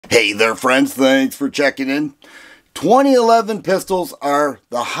Hey there, friends. Thanks for checking in. 2011 pistols are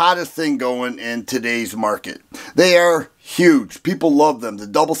the hottest thing going in today's market. They are huge. People love them. The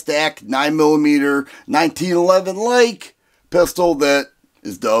double stack 9mm 1911 like pistol that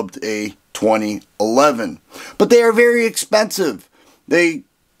is dubbed a 2011. But they are very expensive. They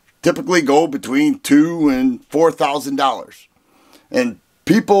typically go between $2,000 and $4,000. And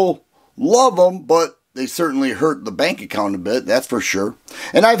people love them, but they certainly hurt the bank account a bit, that's for sure.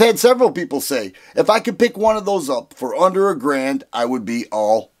 And I've had several people say, if I could pick one of those up for under $1,000, I would be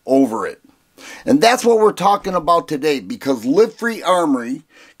all over it. And that's what we're talking about today, because Live Free Armory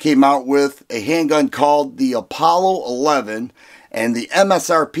came out with a handgun called the Apollo 11, and the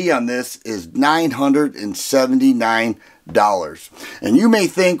MSRP on this is $979. And you may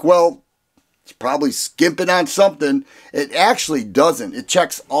think, well, it's probably skimping on something. It actually doesn't. It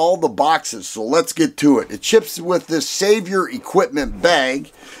checks all the boxes, so let's get to it. It ships with this Savior equipment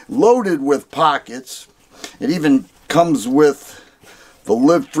bag, loaded with pockets. It even comes with the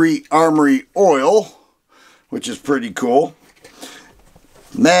Live Free Armory oil, which is pretty cool.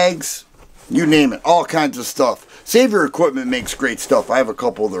 Mags, you name it, all kinds of stuff. Savior equipment makes great stuff. I have a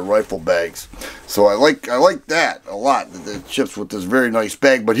couple of their rifle bags, so I like that a lot. It ships with this very nice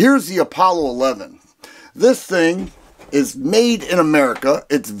bag. But here's the Apollo 11. This thing is made in America.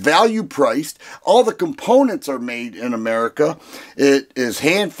 It's value priced. All the components are made in America. It is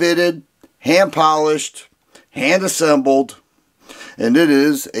hand fitted, hand polished, hand assembled, and it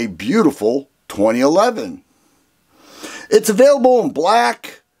is a beautiful 2011. It's available in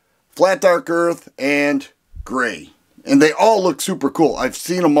black, flat dark earth, and gray, and they all look super cool. I've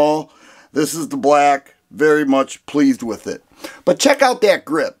seen them all. This is the black. Very much pleased with it. But check out that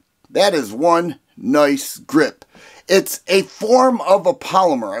grip. That is one nice grip. It's a form of a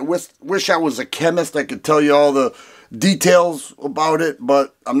polymer. I wish I was a chemist. I could tell you all the details about it,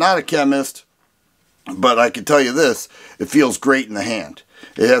 but I'm not a chemist. But I can tell you this, it feels great in the hand.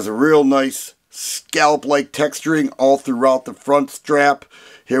 It has a real nice scallop-like texturing all throughout the front strap.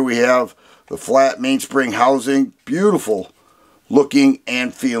 Here we have the flat mainspring housing, beautiful looking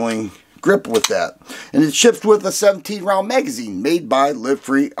and feeling grip with that. And it ships with a 17-round magazine made by Live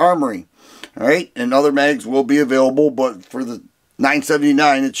Free Armory. Alright, and other mags will be available, but for the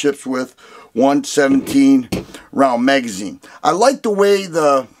 $979 it ships with one 17-round magazine. I like the way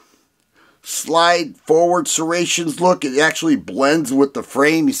the slide forward serrations look. It actually blends with the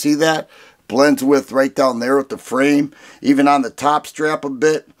frame. You see that? Blends with right down there with the frame, even on the top strap a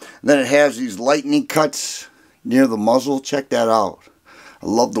bit. And then it has these lightning cuts near the muzzle. Check that out. I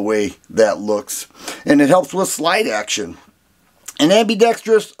love the way that looks. And it helps with slide action. An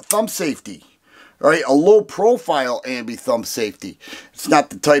ambidextrous thumb safety. All right, a low profile ambi thumb safety. It's not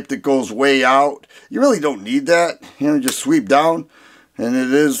the type that goes way out. You really don't need that. You know, just sweep down, and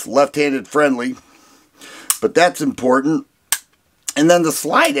it is left-handed friendly. But that's important. And then the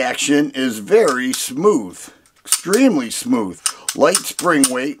slide action is very smooth, extremely smooth, light spring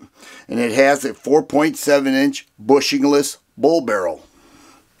weight, and it has a 4.7-inch bushingless bull barrel.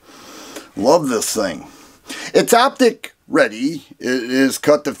 Love this thing. It's optic ready. It is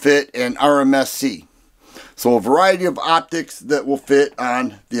cut to fit and RMSC. So a variety of optics that will fit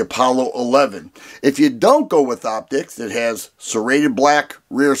on the Apollo 11. If you don't go with optics, it has serrated black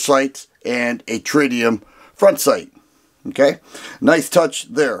rear sights and a tritium front sight. Okay, nice touch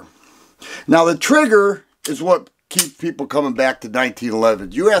there. Now the trigger is what keeps people coming back to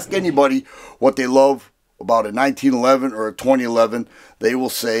 1911. You ask anybody what they love about a 1911 or a 2011, they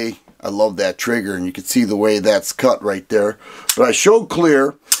will say, I love that trigger, and you can see the way that's cut right there. But I showed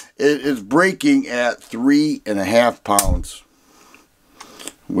clear, it is breaking at 3.5 pounds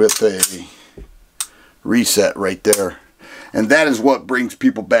with a reset right there. And that is what brings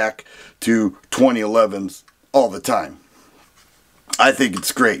people back to 2011s all the time. I think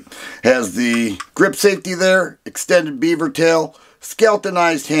it's great. Has the grip safety there, extended beaver tail,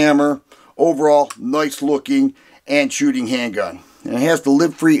 skeletonized hammer, overall nice looking and shooting handgun. And it has the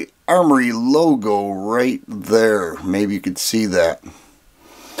Live Free Armory logo right there. Maybe you could see that.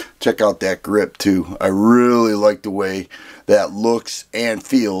 Check out that grip too. I really like the way that looks and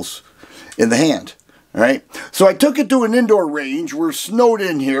feels in the hand. Alright, so I took it to an indoor range. We're snowed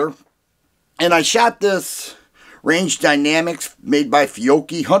in here, and I shot this Range Dynamics made by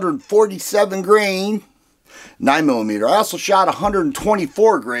Fiocchi, 147 grain 9mm. I also shot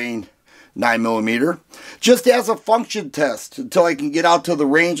 124 grain 9mm just as a function test until I can get out to the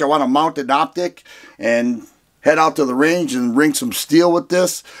range. I want to mount an optic and head out to the range and ring some steel with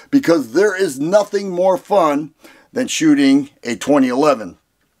this, because there is nothing more fun than shooting a 2011.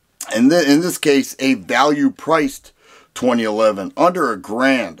 And in this case, a value-priced 2011. Under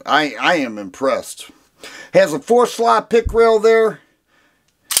 $1,000. I am impressed. Has a 4-slot pick rail there.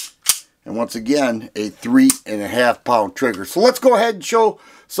 And once again, a 3.5 pound trigger. So let's go ahead and show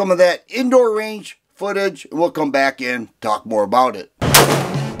some of that indoor range footage. And we'll come back in, talk more about it.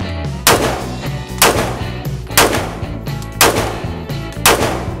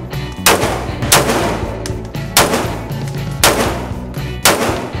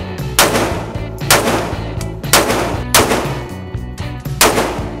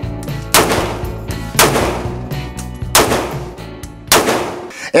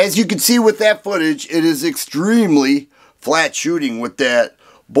 As you can see with that footage, it is extremely flat shooting with that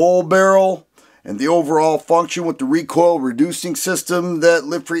bull barrel and the overall function with the recoil reducing system that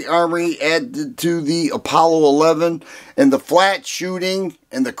Live-Free Armory added to the Apollo 11, and the flat shooting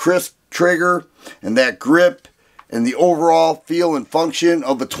and the crisp trigger and that grip and the overall feel and function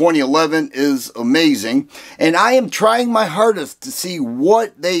of a 2011 is amazing. And I am trying my hardest to see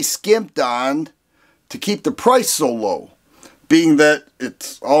what they skimped on to keep the price so low, being that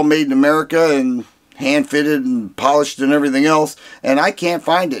it's all made in America and hand fitted and polished and everything else, and I can't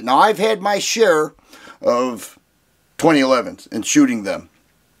find it. Now, I've had my share of 2011s and shooting them,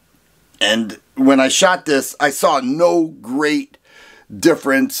 and when I shot this, I saw no great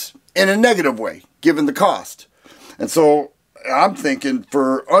difference in a negative way given the cost. And so I'm thinking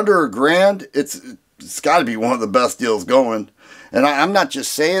for under $1,000, it's got to be one of the best deals going. And I'm not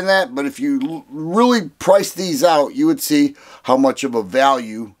just saying that, but if you really price these out, you would see how much of a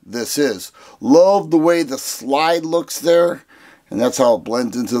value this is. Love the way the slide looks there, and that's how it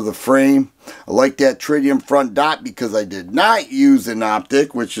blends into the frame. I like that tritium front dot because I did not use an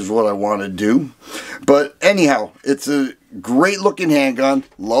optic, which is what I want to do. But anyhow, it's a great looking handgun.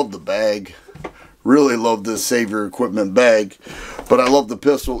 Love the bag. Really love this Savior Equipment bag, but I love the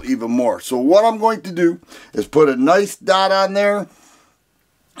pistol even more. So what I'm going to do is put a nice dot on there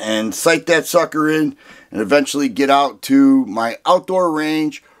and sight that sucker in and eventually get out to my outdoor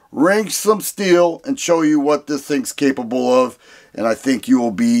range, range some steel, and show you what this thing's capable of. And I think you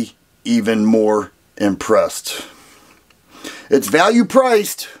will be even more impressed. It's value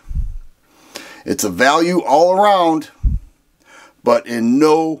priced. It's a value all around, but in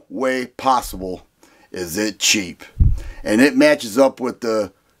no way possible is it cheap. And it matches up with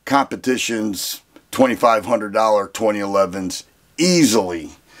the competition's $2,500 2011s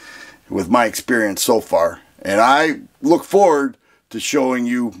easily with my experience so far. And I look forward to showing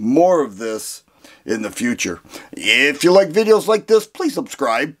you more of this in the future. If you like videos like this, please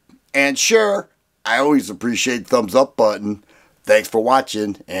subscribe and share. I always appreciate the thumbs up button. Thanks for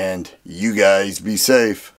watching, and you guys be safe.